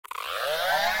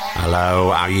Hello,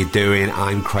 how you doing?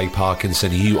 I'm Craig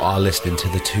Parkinson. You are listening to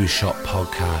the Two Shot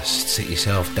Podcast. Sit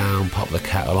yourself down, pop the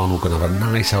kettle on. We're going to have a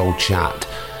nice old chat.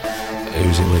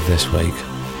 Who's it with this week?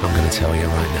 I'm going to tell you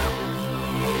right now.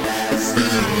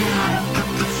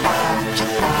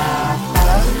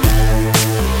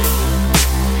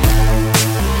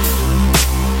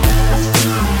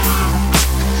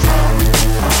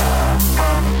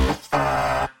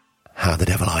 How the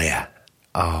devil are you?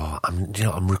 Oh,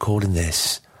 I'm recording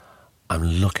this. I'm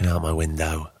looking out my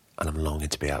window and I'm longing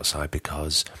to be outside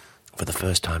because for the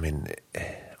first time in,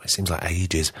 it seems like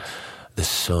ages, the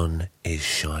sun is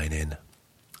shining.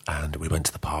 And we went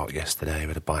to the park yesterday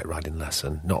with a bike riding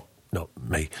lesson. Not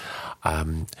me.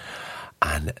 And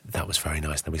that was very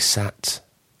nice. Then we sat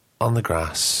on the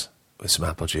grass with some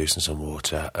apple juice and some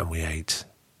water and we ate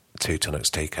 2 Tunnocks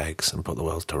tea cakes and put the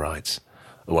world to rights.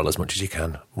 Well, as much as you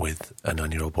can with a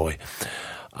 9-year-old boy.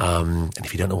 And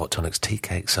if you don't know what Tunnocks tea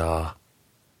cakes are,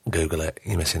 Google it,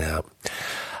 you're missing out.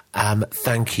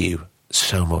 Thank you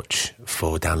so much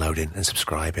for downloading and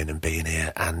subscribing and being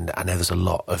here. And I know there's a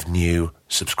lot of new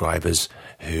subscribers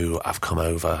who have come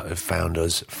over, have found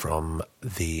us from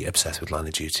the Obsessed with Line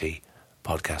of Duty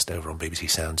podcast over on BBC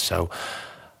Sounds. So,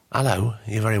 hello,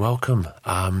 you're very welcome.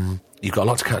 You've got a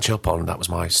lot to catch up on. That was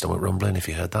my stomach rumbling, if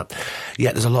you heard that.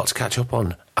 Yeah, there's a lot to catch up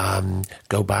on.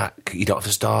 Go back. You don't have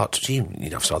to start. You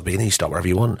don't have to start at the beginning. You start wherever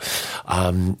you want.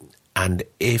 And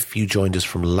if you joined us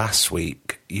from last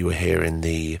week, you were hearing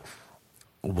the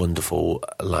wonderful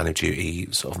Line of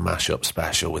Duty sort of mashup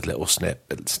special with little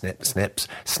snippets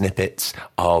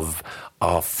of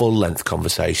our full-length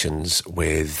conversations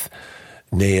with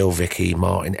Neil, Vicky,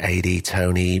 Martin, AD,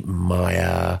 Tony,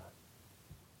 Maya.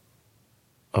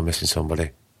 I'm missing somebody.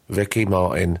 Vicky,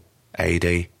 Martin,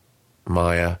 AD,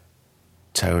 Maya,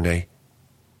 Tony.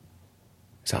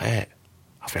 Is that it?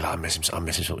 I feel like I'm missing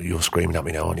something. You're screaming at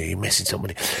me now, aren't you? You're missing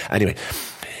somebody. Anyway,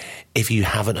 if you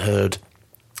haven't heard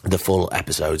the full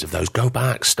episodes of those, go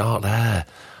back, start there.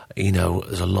 You know,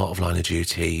 there's a lot of Line of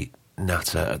Duty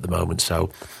natter at the moment, so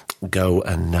go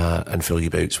and fill your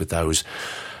boots with those.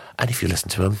 And if you listen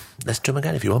to them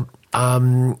again if you want.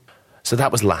 So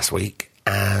that was last week,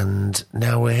 and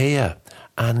now we're here,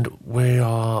 and we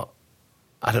are.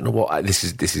 I don't know what this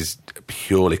is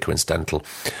purely coincidental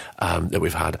that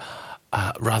we've had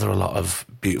rather a lot of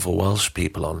beautiful Welsh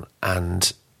people on,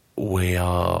 and we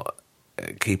are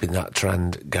keeping that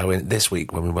trend going this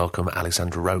week when we welcome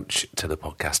Alexandra Roach to the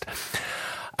podcast.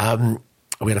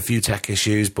 We had a few tech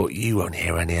issues, but you won't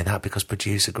hear any of that because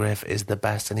producer Griff is the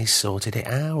best and he's sorted it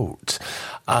out.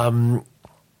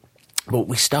 But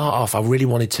we start off, I really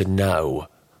wanted to know,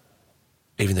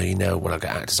 even though you know when I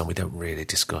get actors on, we don't really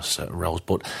discuss certain roles,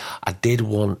 but I did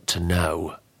want to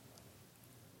know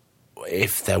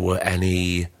if there were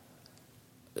any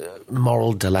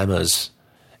moral dilemmas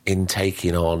in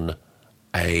taking on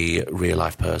a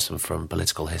real-life person from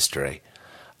political history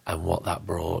and what that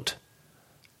brought.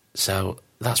 So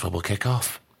that's where we'll kick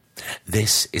off.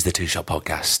 This is the Two Shot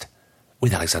Podcast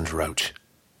with Alexandra Roach.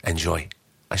 Enjoy.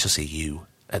 I shall see you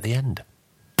at the end.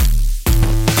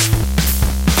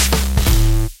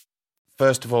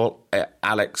 First of all,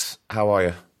 Alex, how are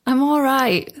you? I'm all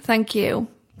right, thank you.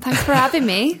 Thanks for having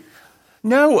me.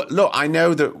 No, look, I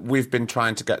know that we've been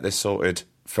trying to get this sorted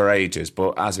for ages,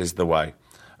 but as is the way.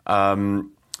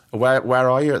 Where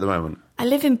are you at the moment? I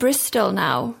live in Bristol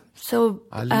now. So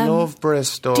I love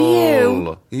Bristol. Do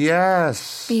you?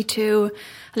 Yes. Me too.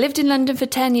 I lived in London for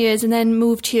 10 years and then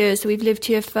moved here. So we've lived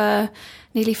here for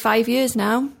nearly 5 years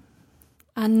now.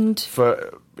 And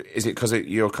is it because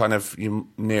you're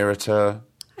nearer to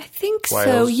I think Wales?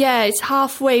 So, yeah. It's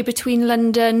halfway between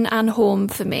London and home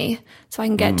for me. So I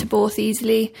can get to both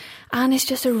easily. And it's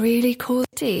just a really cool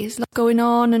city. There's a lot going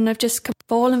on and I've just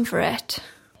fallen for it.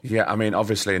 Yeah, I mean,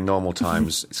 obviously in normal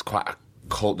times, it's quite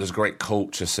there's a great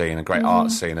culture scene, a great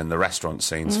art scene, and the restaurant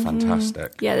scene's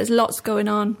fantastic. Yeah, there's lots going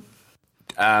on.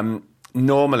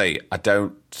 Normally, I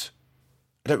don't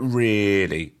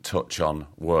really touch on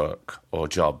work or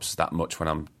jobs that much when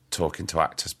I'm talking to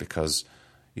actors because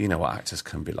you know what actors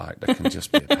can be like. They can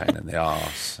just be a pain in the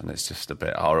arse, and it's just a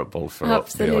bit horrible for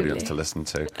the audience to listen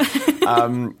to.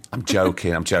 I'm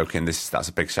joking. That's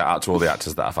a big shout out to all the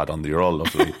actors that I've had on. You're all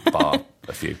lovely, bar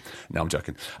a few. No, I'm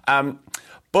joking.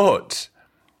 But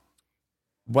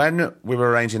when we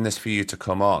were arranging this for you to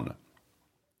come on,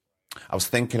 I was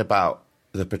thinking about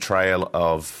the portrayal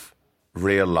of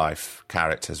real-life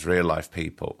characters, real-life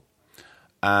people.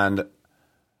 And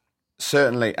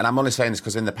certainly, and I'm only saying this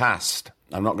because in the past,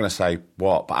 I'm not going to say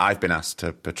what, but I've been asked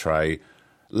to portray,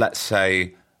 let's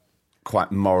say,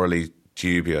 quite morally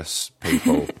dubious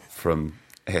people from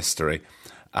history.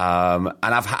 And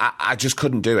I just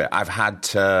couldn't do it. I've had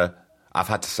to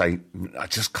say, I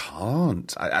just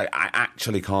can't. I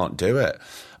actually can't do it.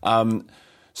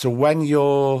 So when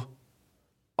you're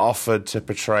offered to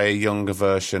portray a younger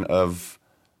version of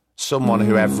someone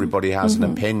who everybody has an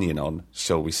opinion on,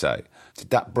 shall we say,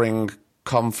 did that bring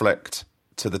conflict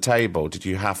to the table? Did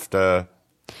you have to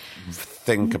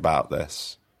think about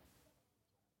this?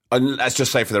 And let's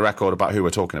just say for the record about who we're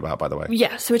talking about, by the way.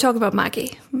 Yeah, so we're talking about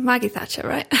Maggie Thatcher,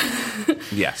 right?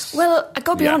 Yes. Well, I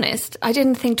got to be honest, I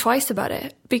didn't think twice about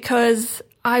it because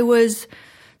I was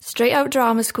straight out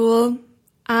drama school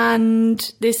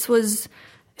and it's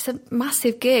a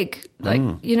massive gig. Like,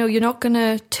 you're not going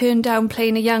to turn down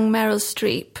playing a young Meryl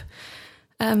Streep.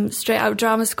 Straight out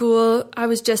drama school,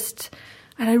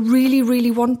 and I really,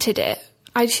 really wanted it.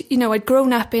 I'd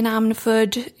grown up in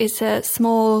Ammanford. It's a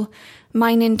small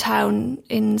mining town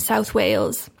in South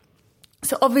Wales.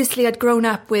 So obviously I'd grown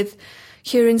up with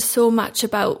hearing so much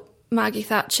about Maggie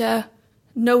Thatcher,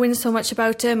 knowing so much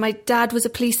about her. My dad was a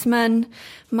policeman.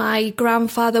 My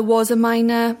grandfather was a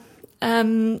miner.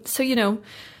 So,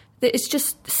 it's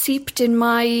just seeped in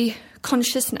my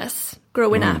consciousness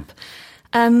growing up.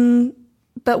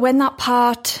 But when that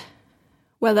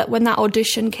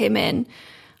audition came in,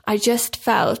 I just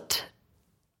felt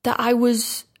that I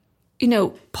was,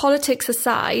 politics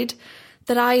aside,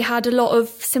 that I had a lot of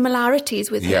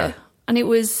similarities with her. And it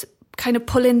was kind of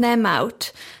pulling them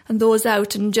out and those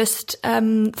out and just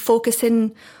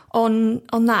focusing on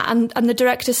that. And the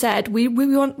director said, we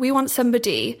want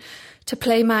somebody to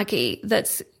play Maggie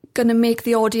that's going to make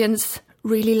the audience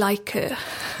really like her.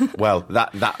 Well,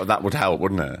 that would help,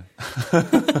 wouldn't it?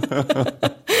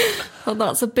 Well,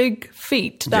 that's a big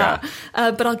feat, that.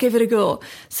 Yeah. But I'll give it a go.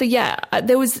 So,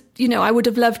 there was, I would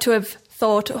have loved to have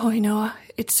thought,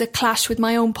 it's a clash with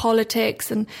my own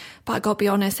politics. But I got to be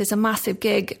honest, it's a massive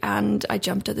gig and I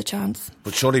jumped at the chance.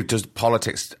 But surely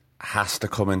politics has to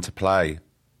come into play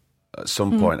at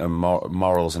some point, and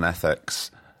morals and ethics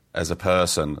as a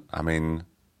person. I mean,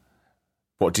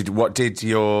 what did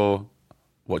your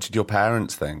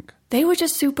parents think? They were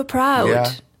just super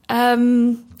proud.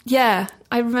 Yeah.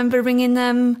 I remember ringing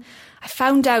them. I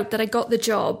found out that I got the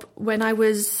job when I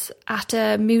was at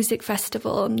a music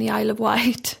festival on the Isle of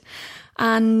Wight,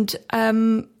 and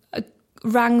I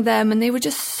rang them and they were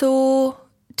just so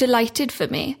delighted for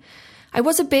me. I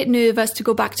was a bit nervous to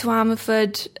go back to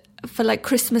Ammanford for like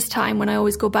Christmas time when I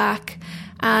always go back,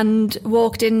 and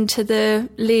walked into the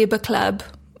Labour Club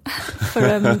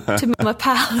to meet my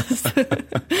pals.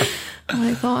 And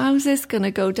I thought, how's this going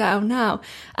to go down now?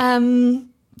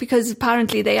 Because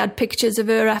apparently they had pictures of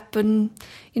her up and,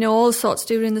 all sorts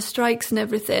during the strikes and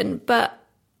everything. But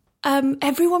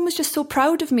everyone was just so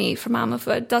proud of me from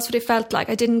Ammanford. That's what it felt like.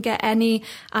 I didn't get any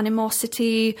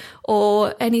animosity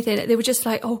or anything. They were just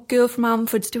like, oh, girl from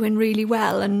Ammanford's doing really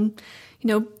well. And,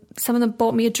 some of them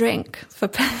bought me a drink for,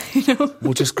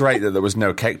 Well, just great that there was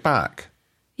no kickback.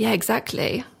 Yeah,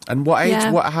 exactly. And what age,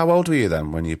 how old were you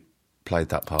then when you played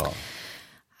that part?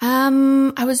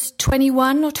 I was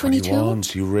 21 or 22. 21,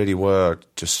 so you really were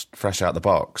just fresh out the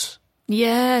box.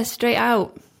 Yeah, straight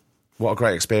out. What a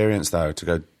great experience, though, to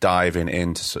go diving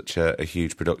into such a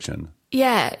huge production.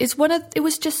 Yeah, it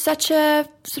was just such a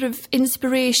sort of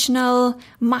inspirational,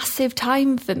 massive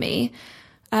time for me.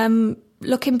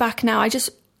 Looking back now,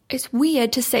 it's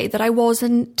weird to say that I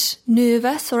wasn't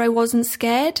nervous or I wasn't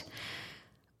scared.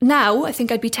 Now, I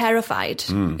think I'd be terrified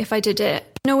if I did it.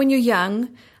 When you're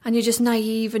young and you're just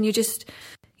naive and you just,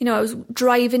 I was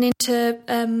driving into,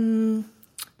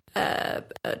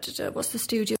 what's the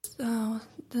studios? Oh,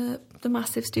 the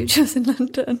massive studios in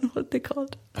London, what are they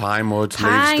called? Pinewood.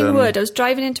 I was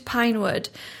driving into Pinewood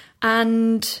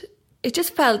and it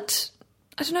just felt,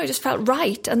 it just felt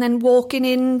right. And then walking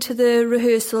into the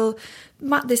rehearsal,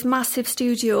 this massive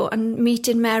studio, and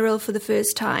meeting Meryl for the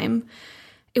first time,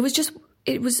 it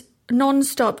was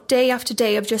non-stop, day after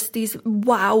day of just these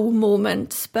wow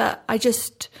moments. But it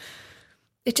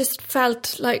just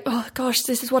felt like, oh gosh,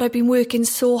 this is what I've been working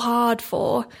so hard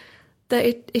for, that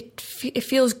it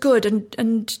feels good,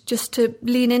 and just to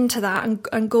lean into that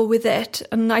and go with it.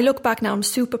 And I look back now, I'm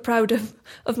super proud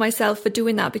of myself for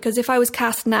doing that, because if I was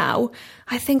cast now,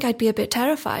 I think I'd be a bit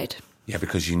terrified. Yeah,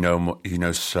 because you know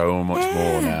so much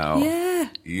more now. Yeah.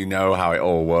 You know how it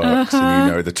all works, and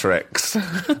you know the tricks.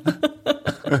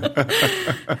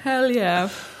 Hell yeah.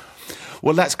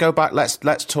 Well, let's go back.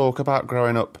 Let's talk about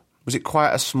growing up. Was it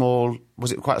quite a small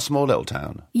little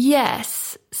town?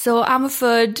 Yes. So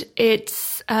Ammanford,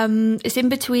 it's in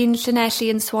between Llanelli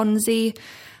and Swansea,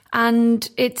 and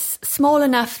it's small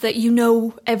enough that you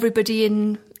know everybody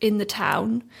in the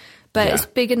town, but it's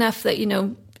big enough that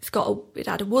it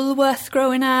had a Woolworth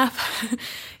growing up.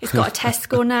 It's got a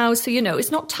Tesco now. So,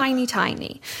 it's not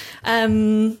tiny.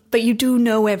 But you do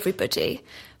know everybody.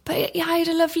 But yeah, I had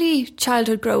a lovely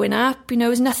childhood growing up. It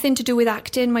was nothing to do with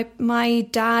acting. My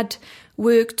dad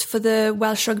worked for the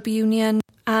Welsh Rugby Union,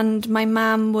 and my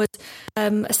mum was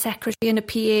a secretary and a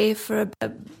PA for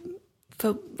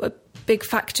a big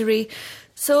factory.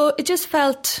 So it just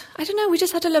felt, I don't know, we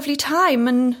just had a lovely time,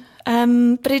 and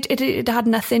but it had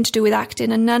nothing to do with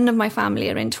acting, and none of my family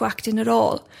are into acting at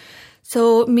all.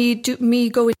 So me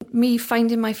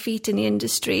finding my feet in the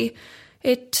industry,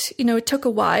 it took a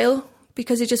while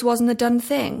because it just wasn't a done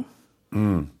thing.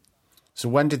 So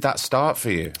when did that start for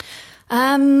you?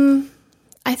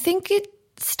 I think it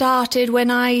started when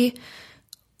I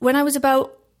was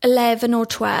about 11 or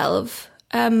 12.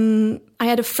 I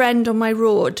had a friend on my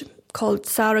road called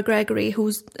Sarah Gregory,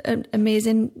 who's an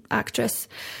amazing actress.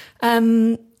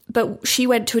 But she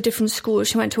went to a different school.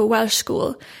 She went to a Welsh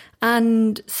school.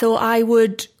 And so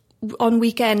on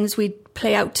weekends, we'd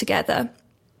play out together.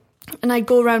 And I'd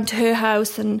go around to her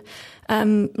house and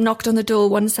knocked on the door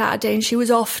one Saturday, and she was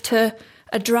off to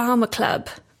a drama club.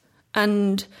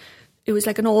 And it was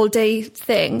like an all-day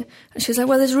thing. And she was like,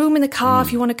 well, there's room in the car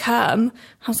if you want to come.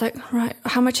 I was like, right,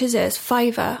 how much is it? It's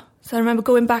 £5. So I remember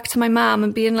going back to my mum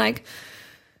and being like,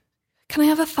 can I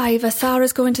have a £5?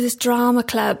 Sarah's going to this drama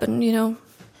club and,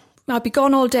 I'll be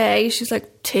gone all day. She's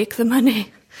like, take the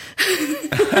money.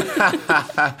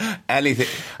 Anything,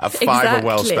 a £5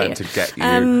 well spent to get you.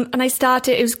 And I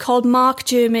started, it was called Mark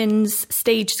Jermyn's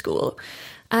Stage School.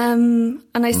 And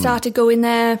I started going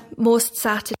there most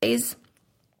Saturdays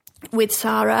with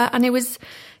Sarah, and it was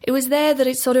there that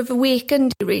it sort of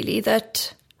awakened really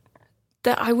that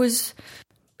I was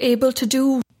able to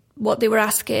do what they were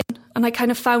asking, and I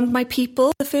kind of found my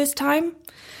people the first time.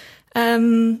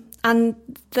 And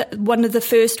one of the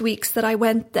first weeks that I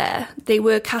went there, they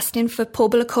were casting for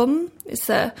Pobl y Cwm. It's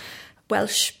a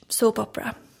Welsh soap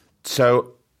opera.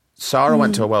 So Sarah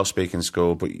went to a Welsh-speaking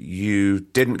school, but you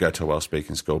didn't go to a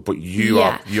Welsh-speaking school. But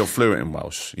you're fluent in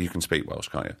Welsh. You can speak Welsh,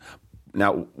 can't you?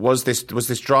 Now, was this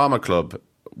drama club?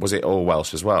 Was it all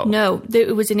Welsh as well? No,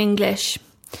 it was in English.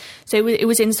 So it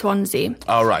was in Swansea.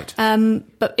 Oh, right.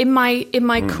 But in my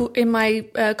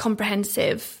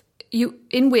comprehensive,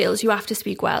 in Wales you have to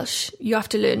speak Welsh. You have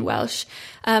to learn Welsh.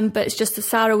 But it's just that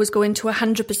Sarah was going to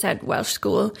 100% Welsh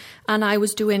school, and I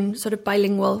was doing sort of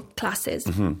bilingual classes.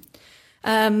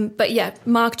 But yeah,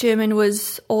 Mark Jermyn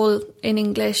was all in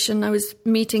English, and I was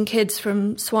meeting kids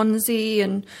from Swansea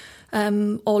and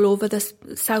all over the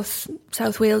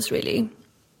South Wales, really.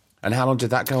 And how long did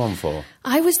that go on for?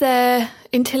 I was there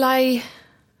until I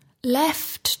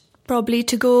left, probably,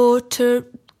 to go to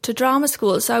drama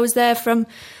school. So I was there from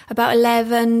about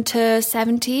 11 to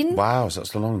 17. Wow, so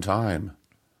that's a long time.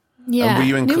 Yeah.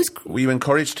 And were you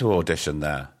encouraged to audition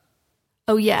there?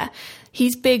 Oh, yeah.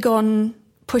 He's big on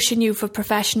pushing you for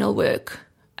professional work.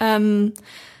 And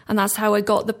that's how I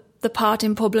got the part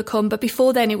in Pobl y Cwm. But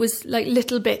before then, it was like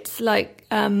little bits, like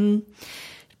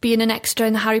being an extra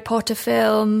in the Harry Potter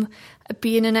film,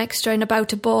 being an extra in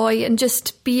About a Boy, and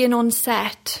just being on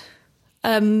set,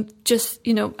 just,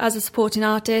 as a supporting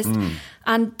artist.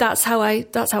 And that's how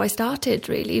I started,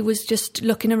 really, was just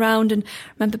looking around. And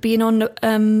I remember being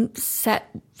on set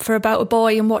for About a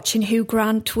Boy and watching Hugh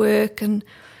Grant work, and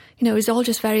it was all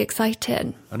just very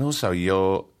exciting. And also,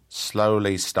 you're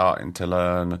slowly starting to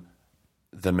learn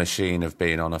the machine of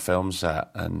being on a film set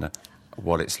and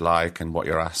what it's like and what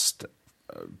you're asked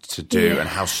to do and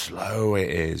how slow it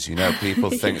is. People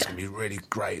think it's going to be really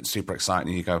great and super exciting,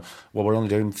 and you go, well, we're only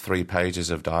doing 3 pages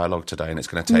of dialogue today, and it's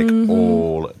going to take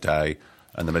all day,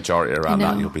 and the majority around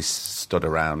that you'll be stood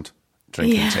around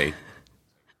drinking tea.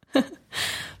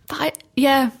 But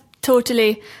yeah,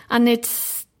 totally. And it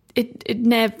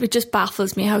just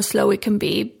baffles me how slow it can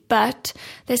be. But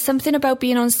there's something about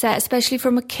being on set, especially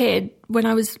from a kid, when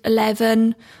I was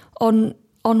 11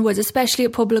 onwards, especially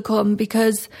at Pobl y Cwm,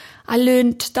 because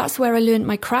that's where I learned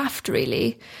my craft,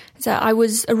 really. So I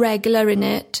was a regular in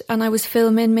it, and I was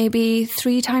filming maybe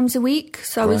 3 times a week.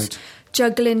 So I was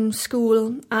juggling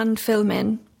school and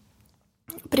filming.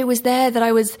 But it was there that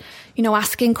I was,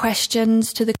 asking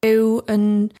questions to the crew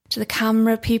and to the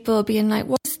camera people, being like,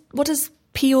 what does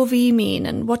POV mean,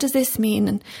 and what does this mean?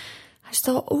 And I just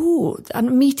thought,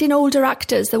 and meeting older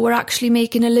actors that were actually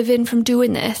making a living from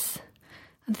doing this,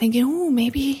 and thinking,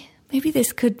 maybe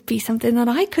this could be something that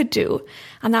I could do.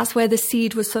 And that's where the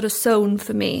seed was sort of sown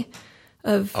for me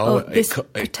of this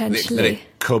potentially.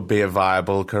 It could be a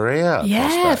viable career. Yeah,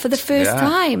 prospect. For the first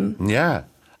time. Yeah.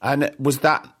 And was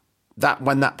that that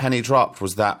when that penny dropped,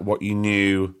 was that what you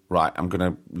knew, right, I'm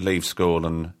going to leave school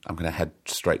and I'm going to head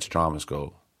straight to drama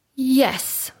school?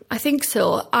 Yes, I think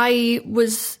so.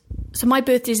 So my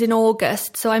birthday's in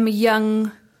August, so I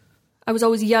was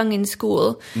always young in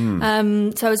school.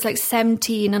 So I was like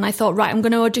 17 and I thought, right, I'm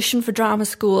going to audition for drama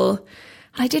school.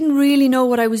 And I didn't really know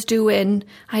what I was doing.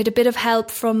 I had a bit of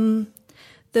help from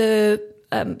the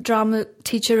drama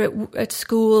teacher at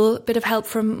school, a bit of help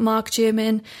from Mark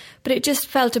German, but it just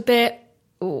felt a bit,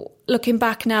 looking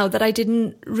back now, that I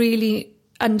didn't really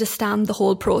understand the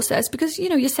whole process because,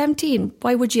 you're 17.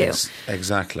 Why would you?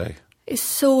 Exactly. It's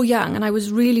so young, and I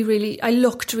was I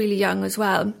looked really young as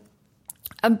well.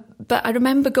 But I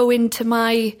remember going to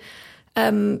my,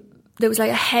 there was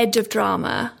like a head of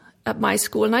drama at my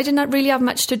school, and I didn't really have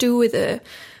much to do with her.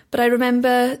 But I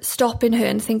remember stopping her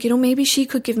and thinking, maybe she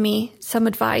could give me some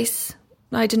advice.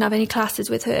 I didn't have any classes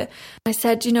with her. I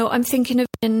said, I'm thinking of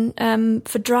being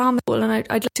for drama school, and I'd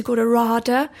like to go to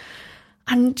RADA.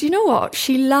 And you know what?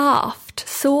 She laughed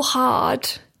so hard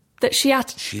that she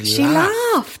laughed.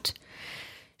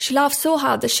 She laughed so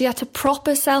hard that she had to prop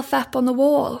herself up on the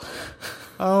wall.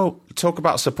 Oh, talk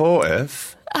about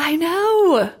supportive. I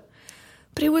know.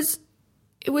 But it was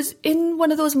in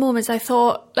one of those moments I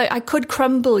thought, like, I could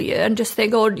crumble you and just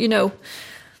think, I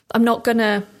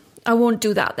won't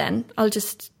do that then. I'll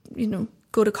just,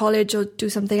 go to college or do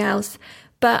something else.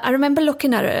 But I remember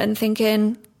looking at her and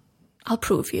thinking, I'll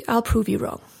prove you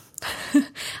wrong.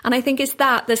 And I think it's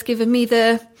that's given me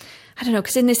I don't know,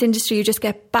 because in this industry you just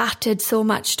get battered so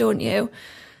much, don't you?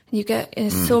 And you get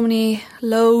so many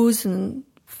lows and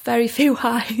very few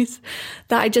highs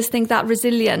that I just think that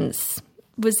resilience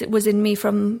was in me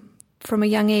from a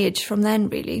young age, from then,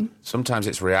 really. Sometimes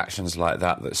it's reactions like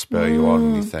that spur you on,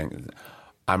 and you think,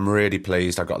 I'm really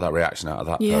pleased I got that reaction out of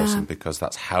that person, because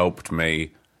that's helped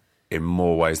me in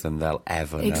more ways than they'll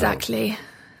ever know. Exactly.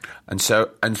 And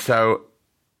so,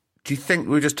 do you think,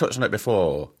 we just touched on it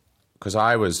before, because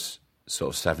I was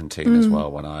sort of 17 as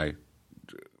well when I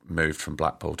moved from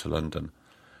Blackpool to London.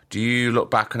 Do you look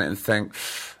back on it and think,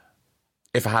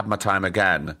 if I had my time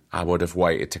again, I would have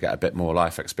waited to get a bit more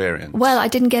life experience? Well, I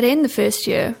didn't get in the first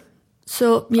year.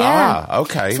 So, yeah. Ah,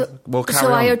 okay. We'll carry on.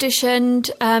 So I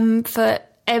auditioned for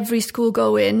every school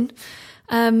going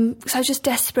because I was just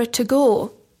desperate to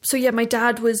go. So, yeah, my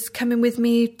dad was coming with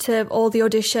me to all the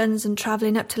auditions and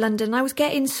travelling up to London. I was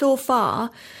getting so far,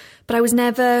 but I was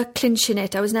never clinching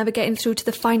it. I was never getting through to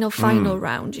the final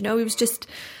round. It was just,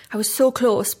 I was so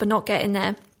close, but not getting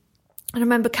there. I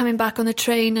remember coming back on the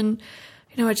train and,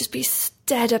 I'd just be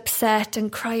dead upset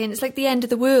and crying. It's like the end of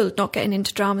the world not getting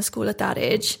into drama school at that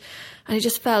age. And it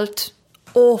just felt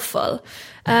awful.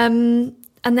 And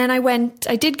then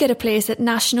I did get a place at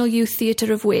National Youth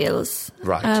Theatre of Wales.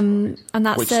 Right. And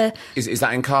that's is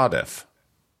that in Cardiff?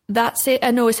 That's it.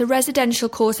 No, it's a residential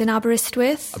course in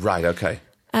Aberystwyth. Right, okay.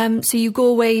 So you go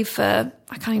away for,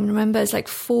 I can't even remember, it's like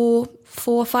 4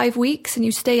 or 5 weeks, and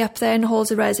you stay up there in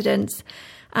halls of residence.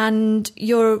 And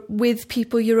you're with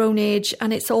people your own age,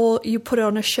 and it's all, you put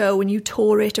on a show and you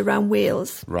tour it around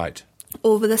Wales. Right.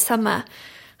 Over the summer.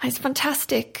 And it's a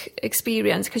fantastic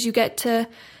experience because you get to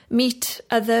meet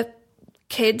other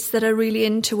kids that are really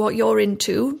into what you're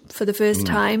into for the first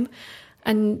time.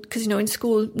 And because, in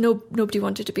school, nobody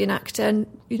wanted to be an actor, and,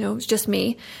 it was just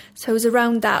me. So it was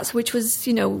around that, which was,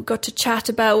 got to chat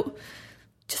about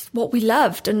just what we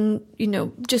loved and,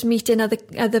 just meeting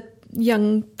other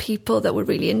young people that were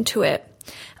really into it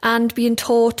and being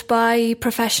taught by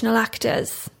professional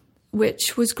actors,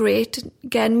 which was great.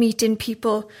 Again, meeting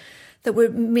people that were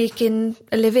making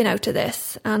a living out of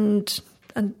this and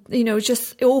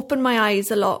just it opened my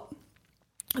eyes a lot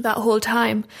that whole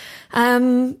time.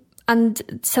 And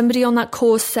somebody on that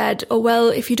course said, oh, well,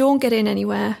 if you don't get in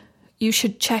anywhere, you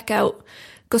should check out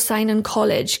Gosainen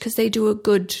College because they do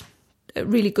a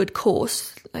really good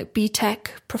course, like BTEC,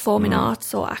 performing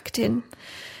arts or acting.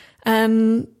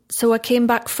 So I came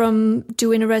back from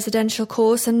doing a residential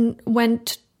course and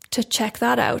went to check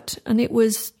that out. And it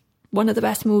was one of the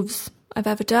best moves I've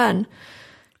ever done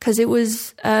because it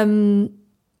was,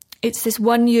 it's this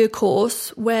 1-year course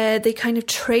where they kind of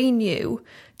train you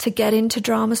to get into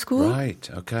drama school. Right,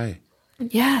 okay.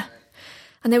 Yeah.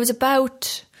 And there was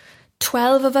about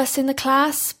 12 of us in the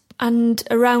class, and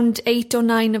around 8 or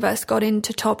 9 of us got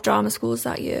into top drama schools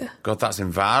that year. God, that's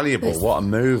invaluable. What a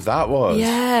move that was.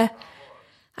 Yeah.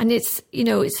 And it's,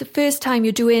 it's the first time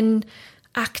you're doing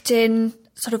acting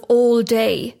sort of all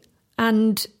day.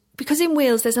 And because in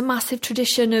Wales there's a massive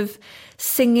tradition of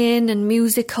singing and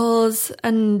musicals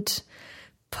and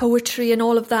poetry and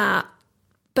all of that.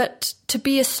 But to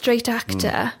be a straight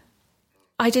actor,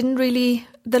 I didn't really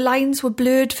the lines were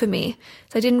blurred for me.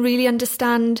 So I didn't really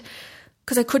understand,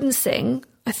 because I couldn't sing.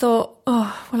 I thought,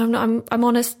 oh, well, I'm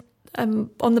honest.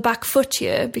 I'm on the back foot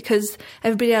here because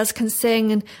everybody else can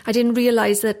sing, and I didn't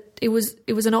realise that it was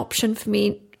an option for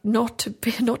me not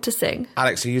to sing.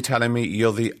 Alex, are you telling me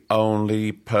you're the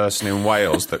only person in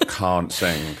Wales that can't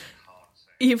sing?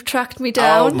 You've tracked me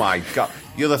down. Oh my God.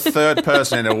 You're the third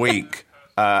person in a week.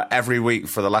 Every week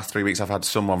for the last 3 weeks I've had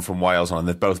someone from Wales on, and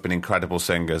they've both been incredible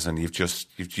singers, and you've just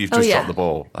dropped the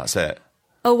ball. That's it.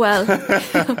 Oh well.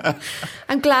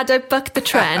 I'm glad I bucked the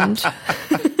trend.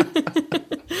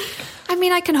 I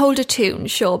mean, I can hold a tune,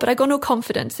 sure, but I got no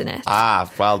confidence in it.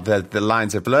 Well, the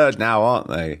lines are blurred now, aren't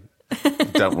they?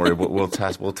 Don't worry, we'll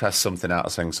test something out, a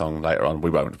sing song later on.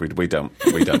 We won't. We don't.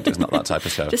 It's not that type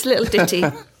of show. Just a little ditty.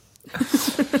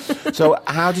 So,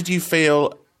 how did you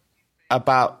feel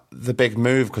about the big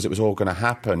move? Because it was all going to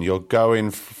happen. You're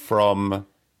going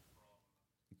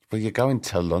you're going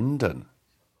to London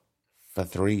for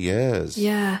 3 years.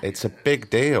 Yeah, it's a big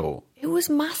deal. It was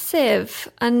massive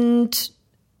and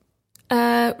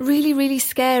really, really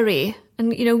scary.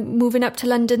 And, moving up to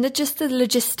London, just the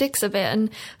logistics of it,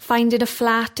 and finding a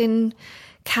flat in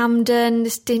Camden,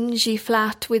 this dingy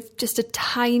flat with just a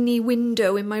tiny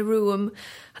window in my room.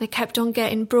 And I kept on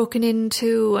getting broken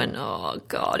into, and oh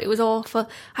God, it was awful.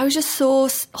 I was just so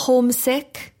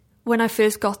homesick when I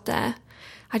first got there.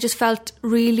 I just felt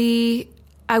really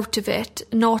out of it.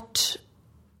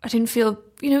 I didn't feel,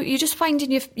 you're just finding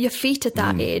your feet at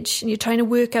that age, and you're trying to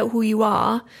work out who you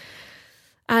are.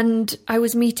 And I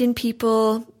was meeting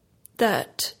people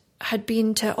that had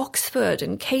been to Oxford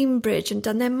and Cambridge and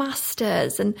done their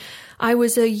masters. And I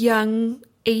was a young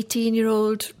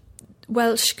 18-year-old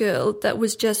Welsh girl that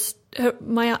was just,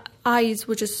 my eyes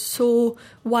were just so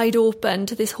wide open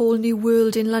to this whole new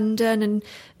world in London and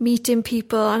meeting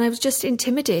people. And I was just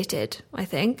intimidated, I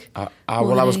think. Well,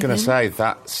 I was going to say,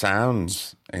 that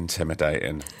sounds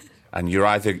intimidating. And you're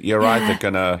either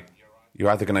gonna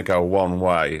go one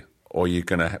way, or you're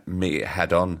going to meet it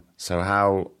head on. So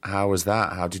how was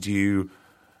that? How did you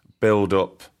build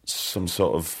up some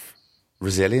sort of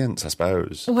resilience, I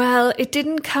suppose? Well, it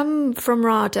didn't come from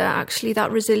RADA, actually, that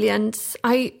resilience.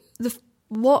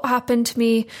 What happened to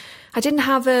me, I didn't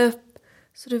have a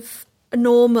sort of a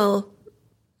normal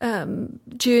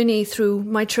journey through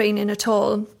my training at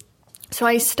all. So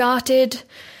I started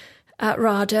at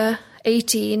RADA,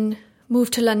 18,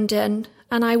 moved to London,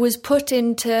 and I was put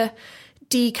into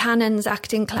Dee Cannon's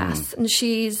acting class, and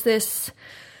she's this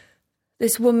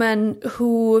woman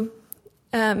who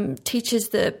teaches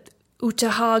the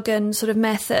Uta Hagen sort of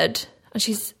method, and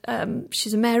she's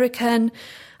American,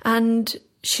 and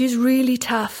she's really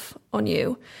tough on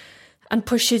you and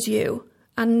pushes you.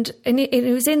 And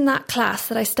it was in that class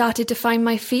that I started to find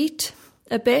my feet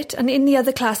a bit, and in the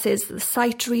other classes, the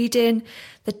sight reading,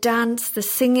 the dance, the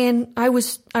singing, I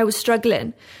was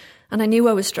struggling, and I knew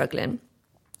I was struggling.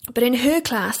 But in her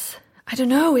class, I don't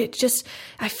know,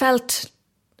 I felt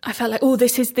like, oh,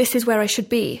 this is where I should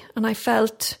be. And I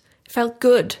felt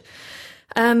good.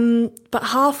 But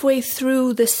halfway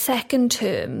through the second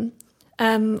term,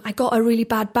 I got a really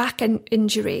bad back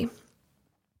injury.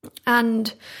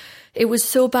 And it was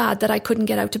so bad that I couldn't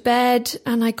get out of bed,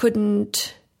 and I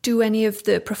couldn't do any of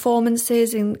the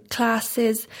performances in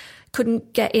classes,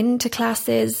 couldn't get into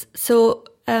classes. So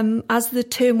as the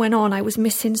term went on, I was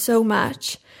missing so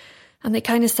much. And they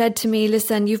kind of said to me,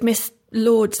 listen, you've missed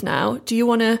loads now. Do you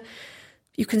want to,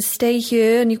 you can stay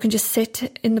here and you can just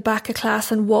sit in the back of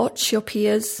class and watch your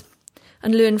peers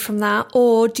and learn from that.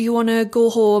 Or do you want to go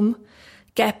home,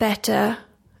 get better,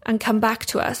 and come back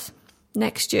to us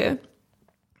next year?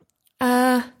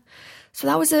 So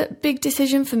that was a big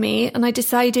decision for me. And I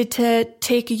decided to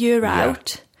take a year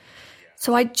out.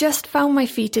 So I just found my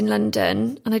feet in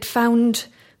London, and I'd found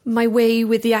my way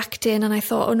with the acting, and I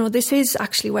thought, oh no, this is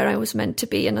actually where I was meant to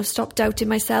be, and I've stopped doubting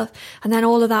myself. And then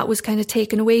all of that was kind of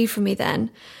taken away from me then,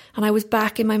 and I was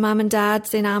back in my mum and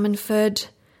dad's in Ammanford.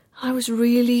 I was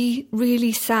really,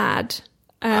 really sad.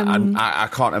 And I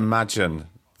can't imagine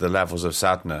the levels of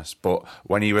sadness, but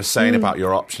when you were saying about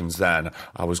your options then,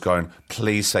 I was going,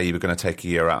 please say you were going to take a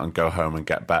year out and go home and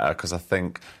get better, because I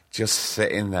think just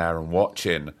sitting there and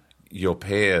watching your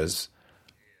peers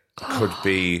could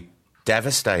be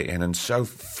devastating and so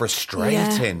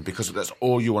frustrating, because that's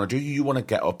all you want to do. You want to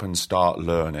get up and start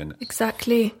learning.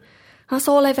 Exactly. That's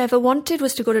all I've ever wanted,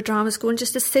 was to go to drama school and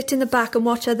just to sit in the back and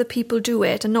watch other people do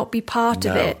it and not be part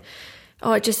of it.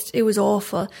 Oh, it was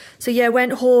awful. So I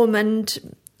went home,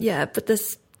 and but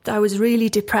I was really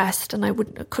depressed, and I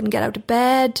couldn't get out of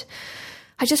bed.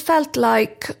 I just felt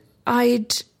like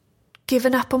I'd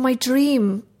given up on my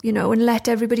dream, you know, and let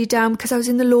everybody down because I was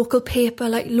in the local paper,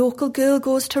 like local girl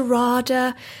goes to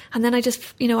RADA. And then I just,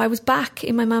 you know, I was back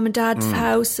in my mum and dad's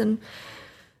house, and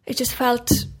it just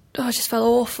felt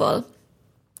awful.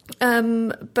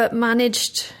 But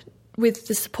managed, with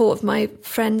the support of my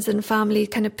friends and family,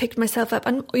 kind of picked myself up.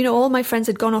 And, you know, all my friends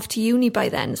had gone off to uni by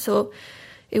then. So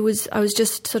I was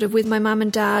just sort of with my mum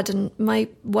and dad and my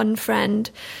one friend.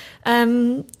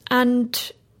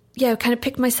 And yeah, kind of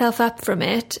picked myself up from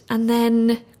it, and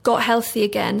then got healthy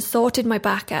again, sorted my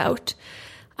back out,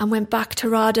 and went back to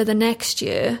RADA the next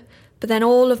year. But then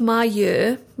all of my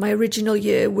year, my original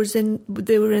year,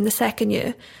 they were in the second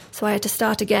year. So I had to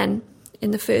start again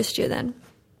in the first year then.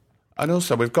 And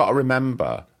also, we've got to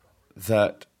remember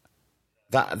that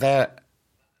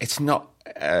it's not...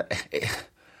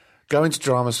 going to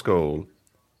drama school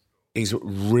is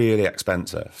really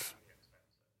expensive.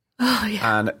 Oh,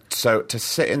 yeah. And so to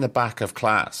sit in the back of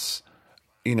class,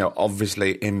 you know,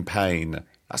 obviously in pain,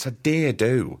 that's a dear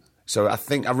do. So I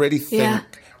really think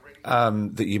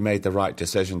that you made the right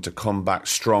decision to come back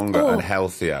stronger and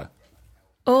healthier.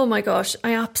 Oh my gosh,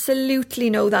 I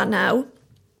absolutely know that now.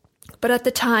 But at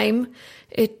the time,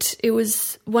 it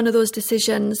was one of those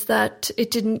decisions that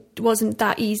wasn't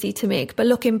that easy to make. But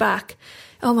looking back,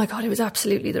 oh my God, it was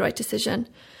absolutely the right decision.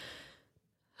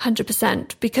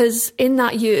 100%. Because in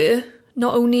that year,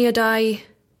 not only had I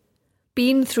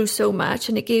been through so much,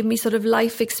 and it gave me sort of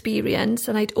life experience,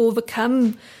 and I'd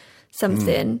overcome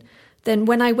something, then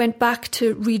when I went back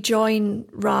to rejoin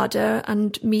RADA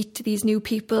and meet these new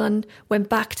people and went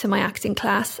back to my acting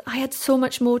class, I had so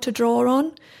much more to draw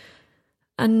on.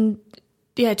 And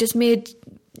yeah, just made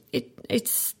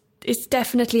it's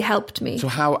definitely helped me. So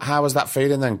how was that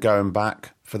feeling then, going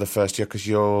back for the first year? Because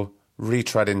you're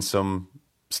retreading some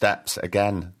steps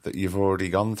again that you've already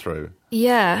gone through.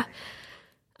 Yeah.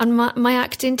 And my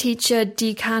acting teacher,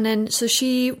 Dee Cannon, so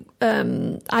she,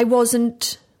 I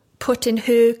wasn't put in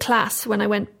her class when I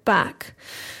went back.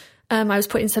 I was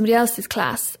put in somebody else's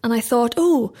class. And I thought,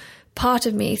 part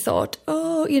of me thought,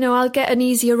 you know, I'll get an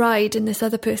easier ride in this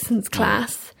other person's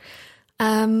class.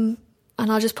 And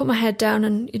I'll just put my head down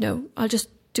and, you know, I'll just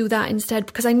do that instead,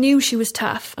 because I knew she was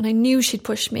tough and I knew she'd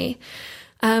push me.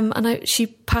 And she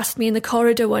passed me in the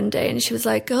corridor one day and she was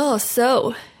like,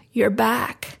 so you're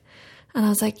back. And I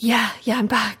was like, yeah, I'm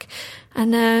back.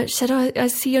 And she said, I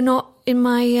see you're not in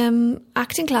my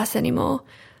acting class anymore.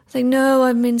 I was like, no,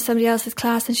 I'm in somebody else's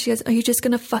class. And she goes, are you just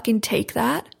going to fucking take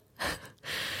that?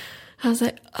 I was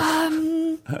like,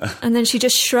 and then she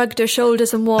just shrugged her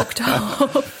shoulders and walked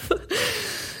off.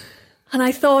 And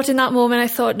I thought in that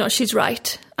moment, no, she's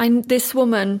right. This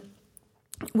woman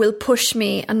will push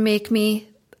me and make me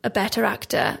a better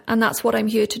actor. And that's what I'm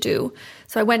here to do.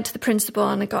 So I went to the principal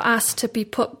and I got asked to be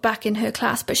put back in her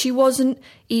class. But she wasn't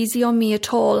easy on me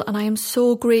at all. And I am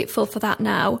so grateful for that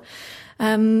now.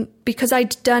 Because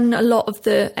I'd done a lot of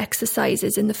the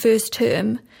exercises in the first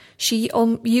term. She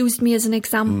used me as an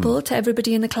example to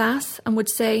everybody in the class and would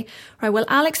say, right, well,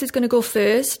 Alex is going to go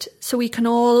first so we can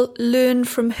all learn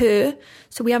from her.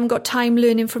 So we haven't got time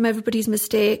learning from everybody's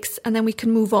mistakes, and then we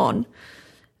can move on,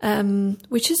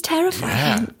 which is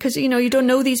terrifying because, you know, you don't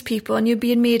know these people and you're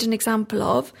being made an example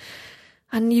of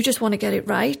and you just want to get it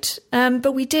right.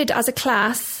 But we did, as a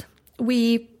class,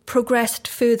 we progressed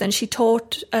further and she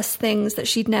taught us things that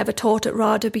she'd never taught at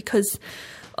RADA because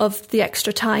of the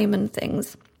extra time and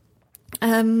things.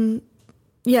 So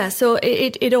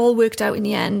it all worked out in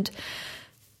the end.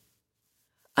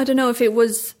 I don't know if it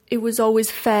was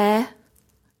always fair,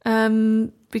 but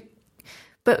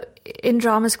in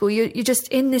drama school, you're just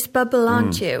in this bubble,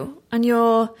 aren't you? And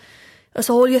that's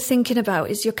all you're thinking about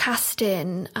is your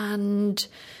casting and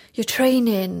your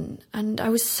training. And I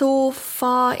was so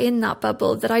far in that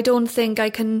bubble that I don't think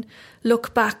I can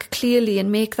look back clearly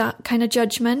and make that kind of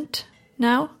judgment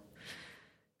now.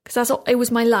 Because it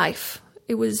was my life.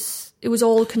 It was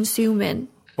all consuming.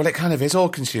 Well, it kind of is all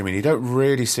consuming. You don't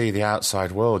really see the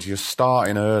outside world. You're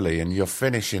starting early and you're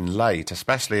finishing late,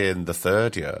 especially in the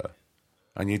third year.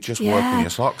 And you're just working your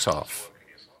socks off.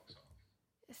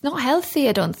 It's not healthy,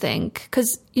 I don't think.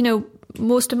 Because, you know,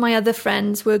 most of my other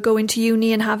friends were going to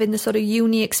uni and having the sort of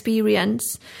uni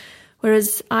experience.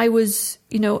 Whereas I was,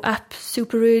 you know, up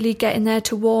super early, getting there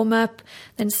to warm up,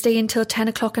 then staying till 10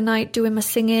 o'clock at night doing my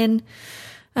singing.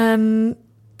 And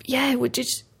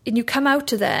you come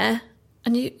out of there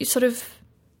and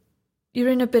you're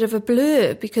in a bit of a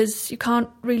blur because you can't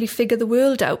really figure the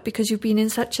world out because you've been in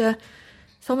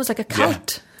it's almost like a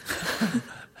cult. Yeah.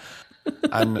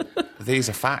 And these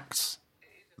are facts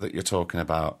that you're talking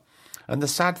about. And the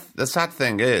sad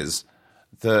thing is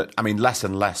that, I mean, less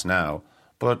and less now,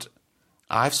 but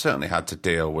I've certainly had to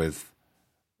deal with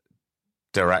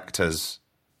directors,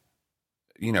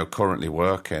 currently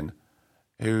working,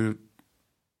 who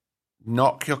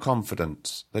knock your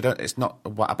confidence. They don't. It's not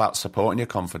about supporting your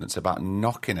confidence, about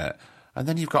knocking it. And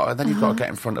then you've got to get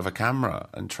in front of a camera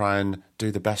and try and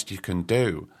do the best you can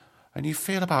do. And you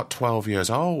feel about 12 years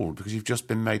old because you've just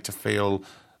been made to feel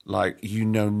like you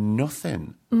know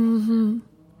nothing. Mm-hmm.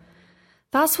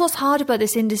 That's what's hard about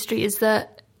this industry, is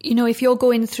that, if you're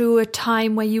going through a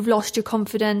time where you've lost your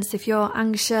confidence, if you're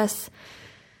anxious,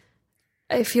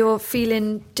 if you're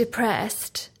feeling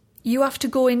depressed, you have to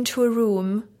go into a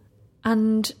room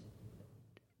and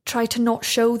try to not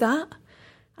show that.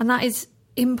 And that is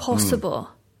impossible.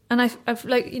 And I've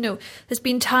there's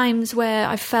been times where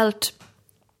I've felt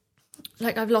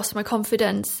like I've lost my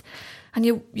confidence, and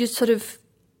you're sort of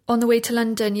on the way to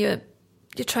London, you're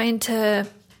trying to,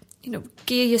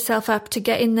 gear yourself up to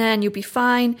get in there, and you'll be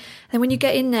fine. And when you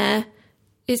get in there,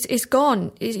 it's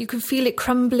gone. You can feel it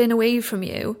crumbling away from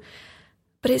you.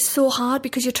 But it's so hard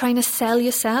because you're trying to sell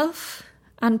yourself,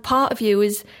 and part of you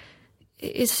is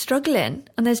struggling,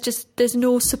 and there's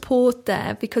no support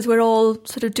there because we're all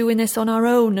sort of doing this on our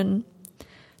own and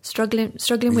struggling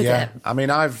with it. I mean,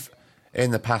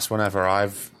 in the past, whenever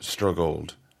I've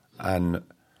struggled and,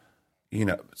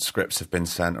 scripts have been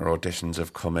sent or auditions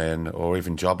have come in, or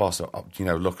even job offers,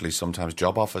 luckily sometimes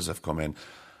job offers have come in,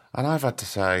 and I've had to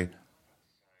say,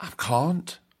 I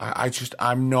can't.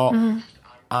 I'm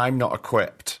not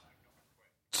equipped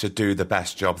to do the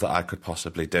best job that I could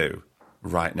possibly do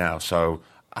right now. So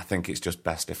I think it's just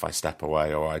best if I step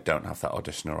away, or I don't have that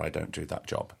audition, or I don't do that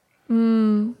job.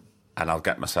 And I'll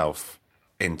get myself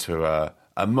into a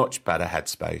much better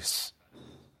headspace,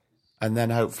 and then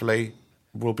hopefully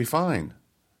we'll be fine.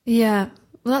 Yeah.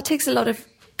 Well, that takes a lot of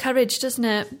courage, doesn't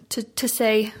it? To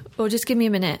say, oh, just give me a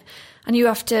minute. And you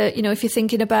have to, if you're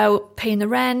thinking about paying the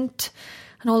rent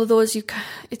and all of those,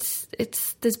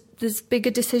 there's bigger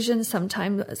decisions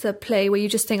sometimes at play where you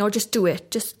just think, oh, just do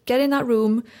it. Just get in that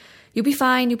room. You'll be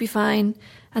fine.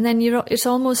 And then it's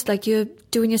almost like you're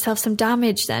doing yourself some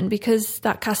damage then, because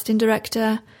that casting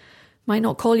director might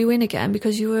not call you in again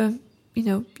because you were,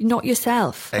 not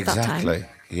yourself at that time. Exactly,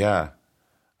 yeah.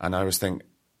 And I always think,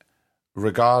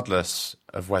 regardless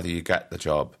of whether you get the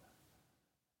job,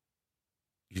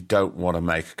 you don't want to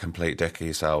make a complete dick of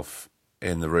yourself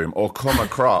in the room, or come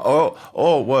across,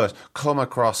 or worse, come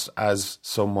across as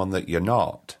someone that you're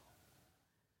not.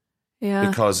 Yeah.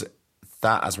 Because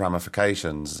that has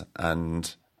ramifications,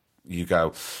 and you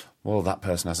go, well, that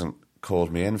person hasn't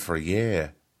called me in for a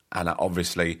year. And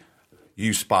obviously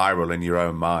you spiral in your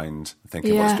own mind,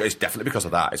 thinking, well, it's definitely because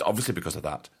of that. It's obviously because of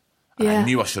that. And I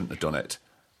knew I shouldn't have done it.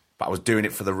 But I was doing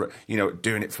it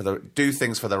do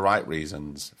things for the right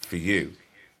reasons for you.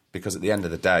 Because at the end of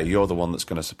the day, you're the one that's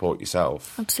going to support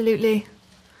yourself. Absolutely.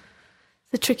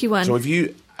 It's a tricky one. So it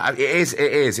is,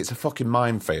 it's a fucking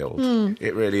minefield.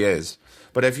 It really is.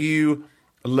 But if you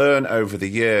learn over the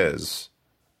years,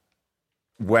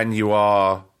 when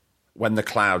the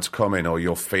clouds come in, or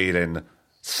you're feeling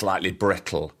slightly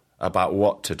brittle about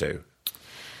what to do?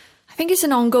 I think it's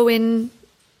an ongoing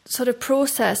sort of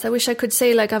process. I wish I could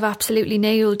say like I've absolutely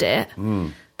nailed it.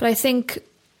 But I think,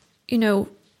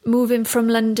 moving from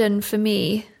London for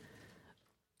me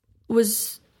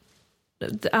was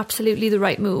absolutely the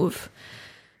right move.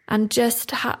 And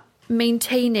just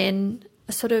maintaining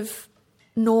a sort of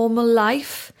normal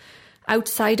life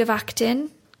outside of acting.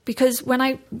 Because when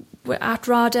I were at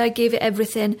RADA, I gave it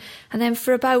everything. And then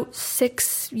for about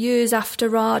 6 years after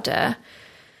RADA,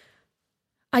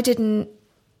 I didn't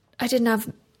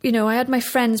have, I had my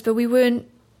friends, but we weren't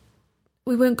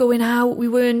going out. We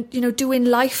weren't, doing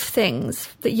life things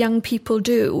that young people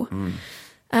do.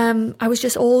 I was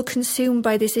just all consumed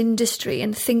by this industry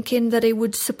and thinking that it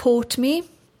would support me.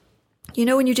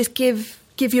 When you just give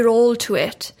your all to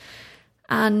it,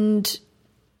 and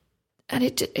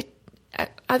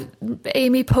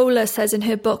Amy Poehler says in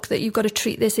her book that you've got to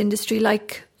treat this industry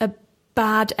like a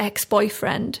bad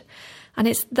ex-boyfriend, and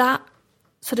it's that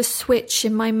sort of switch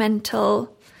in my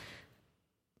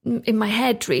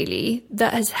head really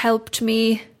that has helped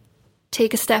me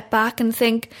take a step back and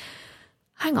think,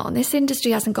 hang on, this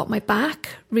industry hasn't got my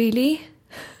back really,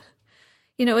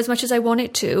 as much as I want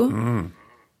it to.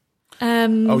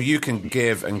 You can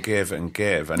give and give and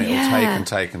give, and it'll take and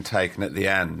take and take, and at the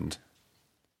end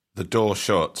the door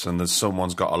shuts and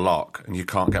someone's got a lock and you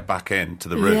can't get back into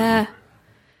the room.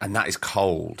 And that is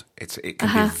cold.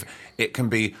 It can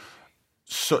be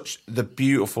such the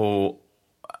beautiful,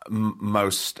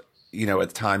 most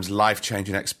at times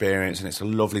life-changing experience, and it's a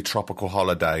lovely tropical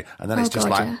holiday, and then it's just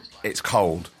it's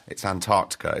cold, it's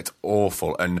Antarctica, it's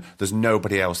awful, and there's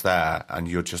nobody else there, and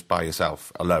you're just by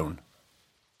yourself, alone.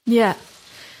 Yeah.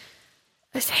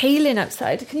 It's hailing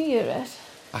outside. Can you hear it?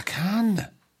 I can.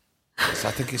 So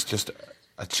I think it's just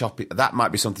a choppy... That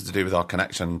might be something to do with our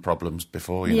connection problems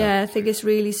before, Yeah, I think it's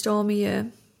really stormy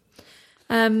here.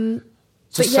 So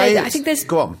but I think there's...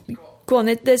 Go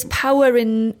on. There's power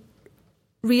in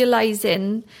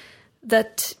realising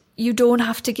that you don't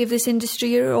have to give this industry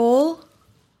your all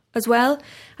as well,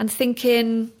 and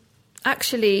thinking,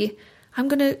 actually, I'm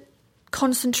going to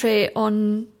concentrate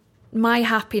on my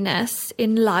happiness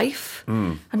in life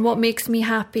and what makes me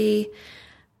happy,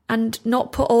 and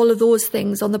not put all of those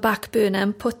things on the back burner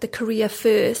and put the career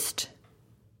first.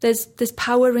 There's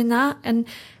power in that, and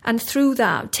through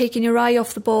that, taking your eye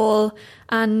off the ball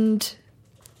and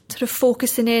sort of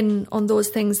focusing in on those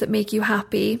things that make you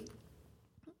happy.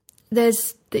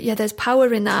 There's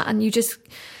power in that, and you just,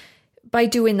 by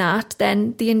doing that,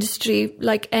 then the industry,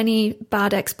 like any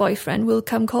bad ex-boyfriend, will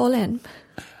come calling.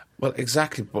 Well,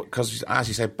 exactly, because as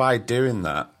you say, by doing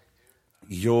that,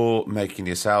 you're making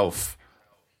yourself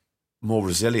more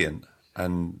resilient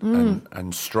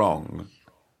and strong.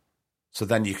 So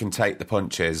then you can take the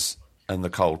punches and the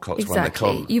cold cuts when they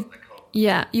come.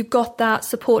 You've got that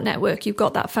support network, you've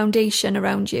got that foundation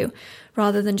around you,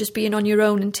 rather than just being on your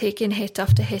own and taking hit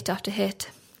after hit after hit.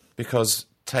 Because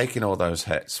taking all those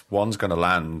hits, one's going to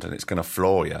land and it's going to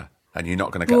floor you, and you're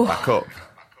not going to get back up.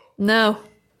 No.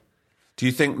 Do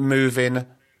you think moving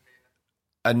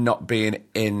and not being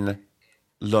in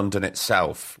London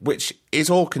itself, which is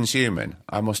all-consuming,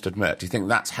 I must admit, do you think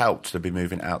that's helped to be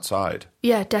moving outside?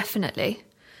 Yeah, definitely.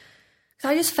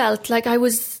 I just felt like I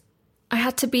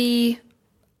had to be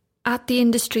at the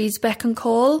industry's beck and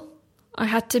call. I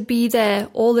had to be there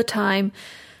all the time.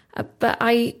 But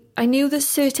I knew that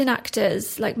certain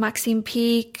actors, like Maxine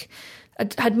Peake,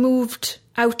 had moved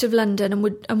out of London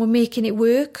and were making it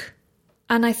work.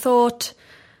 And I thought,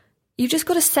 you just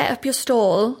got to set up your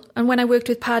stall. And when I worked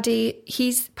with Paddy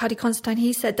Constantine,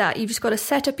 he said that you just got to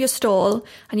set up your stall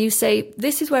and you say,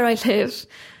 this is where I live.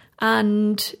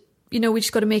 And, we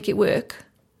just got to make it work.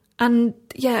 And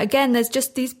yeah, again, there's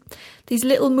just these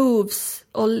little moves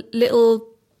or little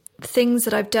things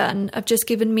that I've done have just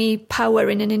given me power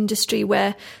in an industry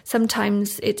where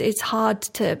sometimes it's hard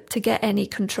to get any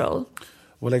control.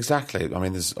 Well, exactly. I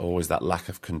mean, there's always that lack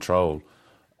of control.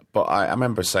 But I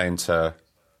remember saying to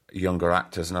younger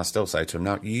actors, and I still say to them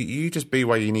now, you just be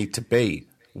where you need to be,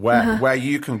 where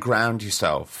you can ground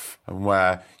yourself and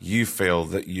where you feel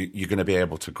that you're going to be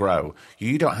able to grow.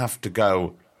 You don't have to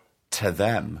go to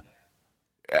them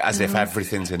as if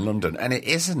everything's in London. And it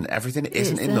isn't. Everything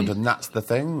isn't in London. That's the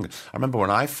thing. I remember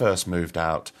when I first moved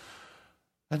out,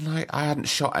 and I hadn't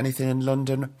shot anything in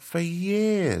London for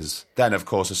years. Then, of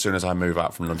course, as soon as I move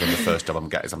out from London, the first job I'm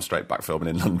getting is I'm straight back filming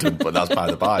in London, but that's by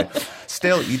the by.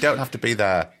 Still, you don't have to be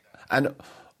there. And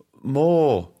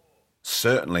more,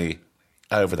 certainly,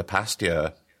 over the past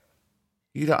year,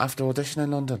 you don't have to audition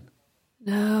in London.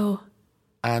 No.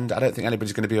 And I don't think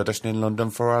anybody's going to be auditioning in London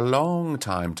for a long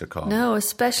time to come. No,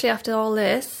 especially after all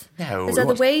this. No. There's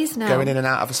other ways now. Going in and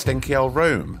out of a stinky old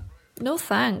room. No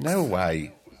thanks. No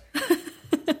way.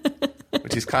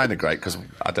 Which is kind of great, because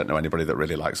I don't know anybody that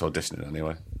really likes auditioning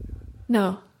anyway.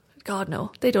 No. God,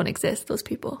 no. They don't exist, those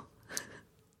people.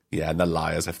 Yeah, and they're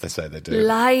liars if they say they do.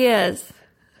 Liars.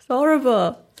 It's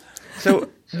horrible. So,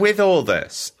 with all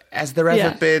this, has there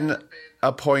ever been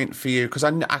a point for you? Because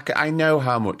I know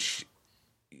how much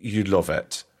you love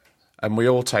it, and we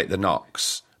all take the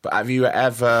knocks, but have you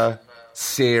ever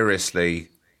seriously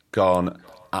gone,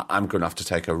 I'm going to have to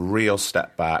take a real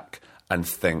step back and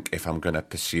think if I'm going to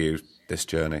pursue this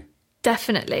journey?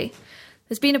 Definitely.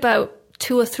 There's been about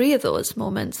 2 or 3 of those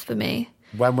moments for me.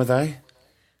 When were they?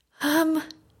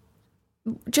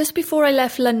 Just before I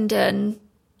left London,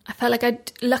 I felt like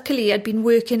I'd been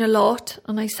working a lot,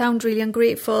 and I sound really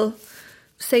ungrateful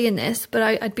saying this, but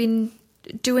I'd been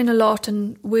doing a lot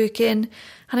and working,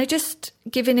 and I just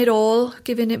giving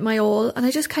it my all, and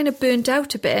I just kind of burnt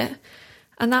out a bit.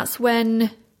 And that's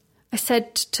when I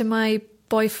said to my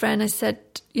boyfriend, I said,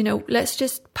 let's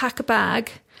just pack a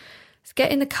bag, let's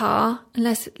get in the car and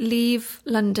let's leave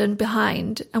London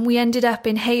behind. And we ended up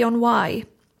in Hay-on-Wye.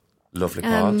 Lovely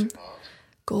part.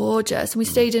 Gorgeous. And we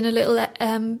stayed in a little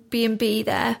B&B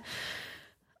there.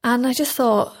 And I just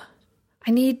thought,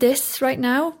 I need this right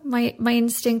now. My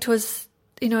instinct was,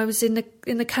 I was in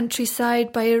the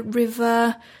countryside by a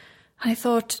river. And I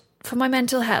thought, for my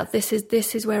mental health, this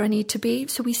is where I need to be.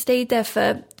 So we stayed there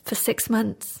for 6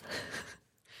 months.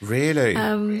 Really?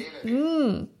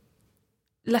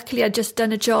 luckily I'd just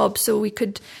done a job, so we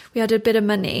had a bit of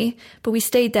money, but we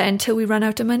stayed there until we ran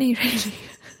out of money, really.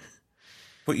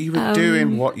 But you were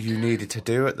doing what you needed to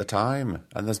do at the time,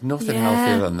 and there's nothing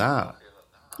healthier than that.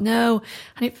 No,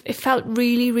 and it felt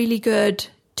really, really good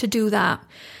to do that.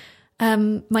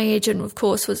 My agent, of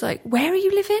course, was like, "Where are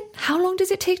you living? How long does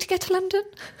it take to get to London?"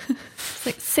 It's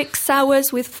like 6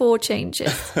 hours with 4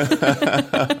 changes.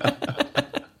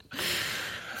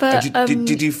 But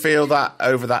did you feel that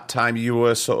over that time you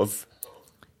were sort of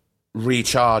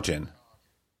recharging?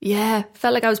 Yeah,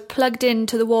 felt like I was plugged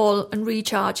into the wall and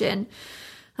recharging,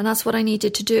 and that's what I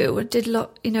needed to do. I did a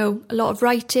lot of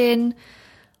writing,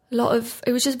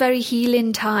 it was just very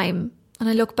healing time. And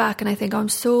I look back and I think I'm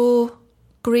so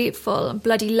grateful and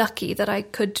bloody lucky that I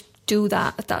could do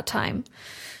that at that time.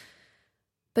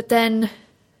 But then,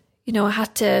 I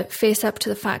had to face up to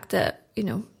the fact that,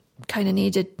 kind of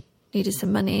needed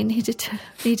some money,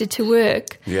 needed to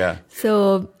work. Yeah.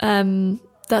 So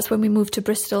that's when we moved to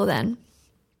Bristol then.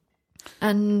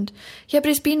 And yeah, but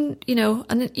it's been,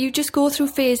 and you just go through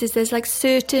phases. There's like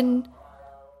certain...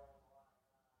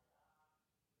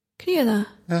 Can you hear that?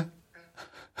 Yeah.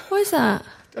 What is that?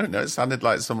 I don't know. It sounded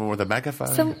like someone with a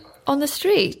megaphone. On the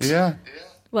street? Yeah.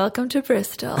 Welcome to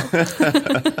Bristol.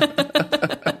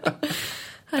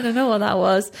 I don't know what that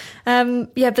was.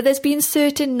 But there's been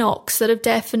certain knocks that have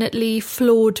definitely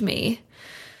floored me,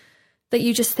 that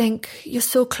you just think you're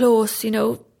so close,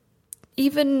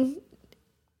 even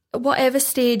whatever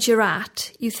stage you're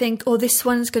at, you think, oh, this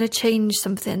one's going to change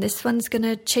something. This one's going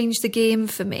to change the game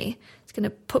for me. It's going to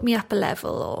put me up a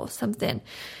level or something.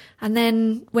 And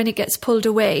then when it gets pulled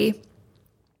away,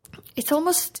 it's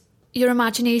almost your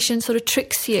imagination sort of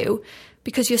tricks you,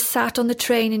 because you're sat on the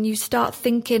train and you start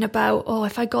thinking about, oh,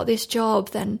 if I got this job,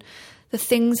 then the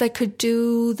things I could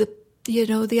do,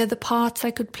 the other parts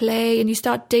I could play, and you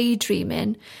start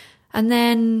daydreaming. And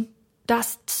then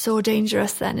that's so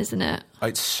dangerous then, isn't it?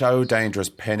 It's so dangerous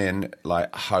pinning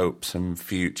like hopes and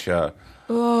future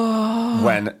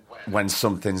when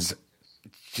something's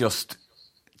just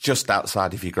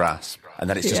outside of your grasp, and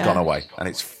then it's just gone away and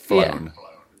it's flown.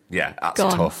 Yeah, that's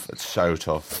gone. Tough. It's so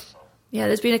tough. Yeah,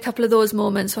 there's been a couple of those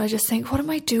moments where I just think, what am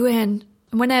I doing?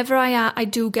 And whenever I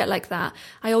do get like that,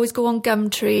 I always go on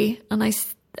Gumtree and I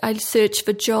search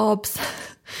for jobs.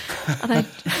 And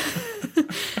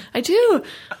I do.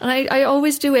 And I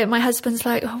always do it. My husband's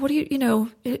like, oh, what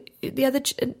do the other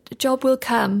job will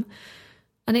come.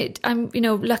 And I'm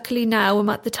luckily now I'm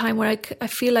at the time where I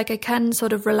feel like I can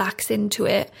sort of relax into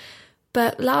it.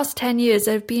 But last 10 years,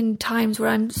 there have been times where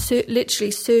I'm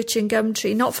literally searching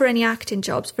Gumtree, not for any acting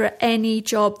jobs, for any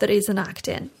job that isn't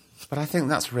acting. But I think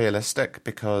that's realistic,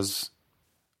 because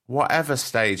whatever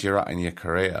stage you're at in your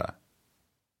career,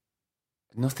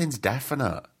 nothing's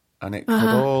definite. And it could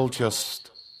all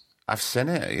just... I've seen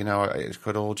it, it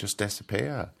could all just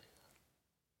disappear.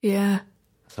 Yeah.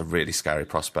 It's a really scary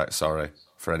prospect, sorry,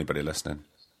 for anybody listening.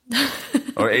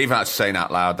 Or even actually saying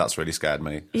out loud, that's really scared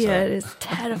me. Yeah, it is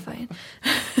terrifying.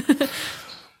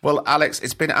 Well, Alex,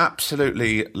 it's been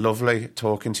absolutely lovely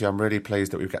talking to you. I'm really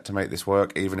pleased that we get to make this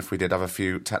work, even if we did have a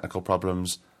few technical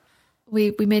problems.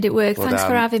 We made it work. But, thanks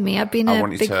for having me. I've been a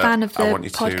big fan of the podcast. I want you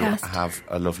to have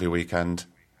a lovely weekend,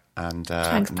 and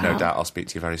thanks, no doubt I'll speak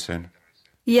to you very soon.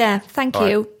 Yeah, thank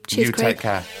you. Right. Cheers, you Craig. Take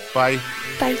care. Bye.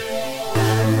 Bye.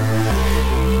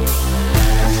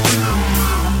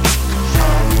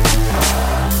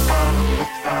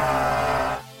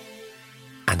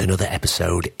 And another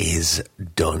episode is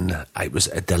done. It was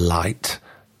a delight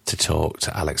to talk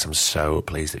to Alex. I'm so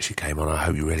pleased that she came on. I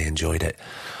hope you really enjoyed it.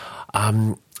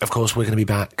 Of course, we're going to be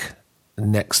back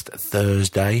next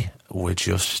Thursday. We're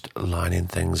just lining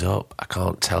things up. I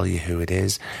can't tell you who it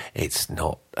is. It's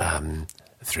not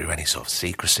through any sort of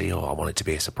secrecy, or I want it to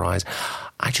be a surprise.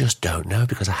 I just don't know,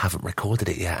 because I haven't recorded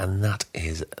it yet, and that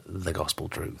is the gospel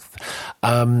truth.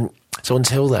 So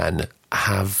until then,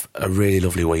 have a really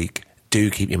lovely week. Do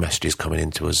keep your messages coming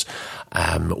into us.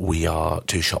 We are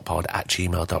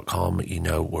twoshotpod@gmail.com.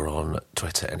 We're on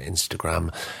Twitter and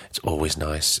Instagram. It's always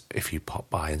nice if you pop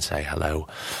by and say hello.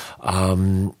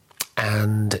 And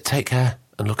take care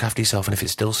and look after yourself. And if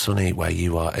it's still sunny where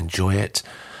you are, enjoy it.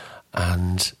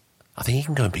 And I think you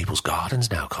can go in people's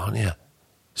gardens now, can't you?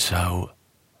 So,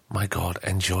 my God,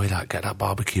 enjoy that. Get that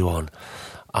barbecue on.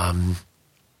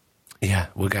 Yeah,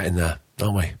 we're getting there,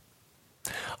 aren't we?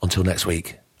 Until next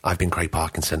week. I've been Craig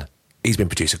Parkinson, he's been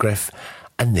producer Griff,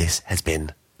 and this has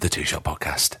been the Two Shot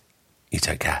Podcast. You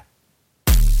take care.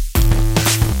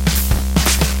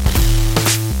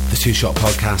 The Two Shot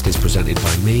Podcast is presented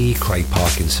by me, Craig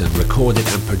Parkinson, recorded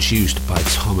and produced by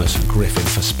Thomas Griffin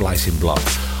for Splicing Block.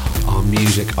 Our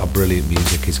music, our brilliant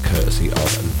music, is courtesy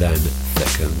of Then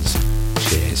Thickens.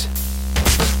 Cheers.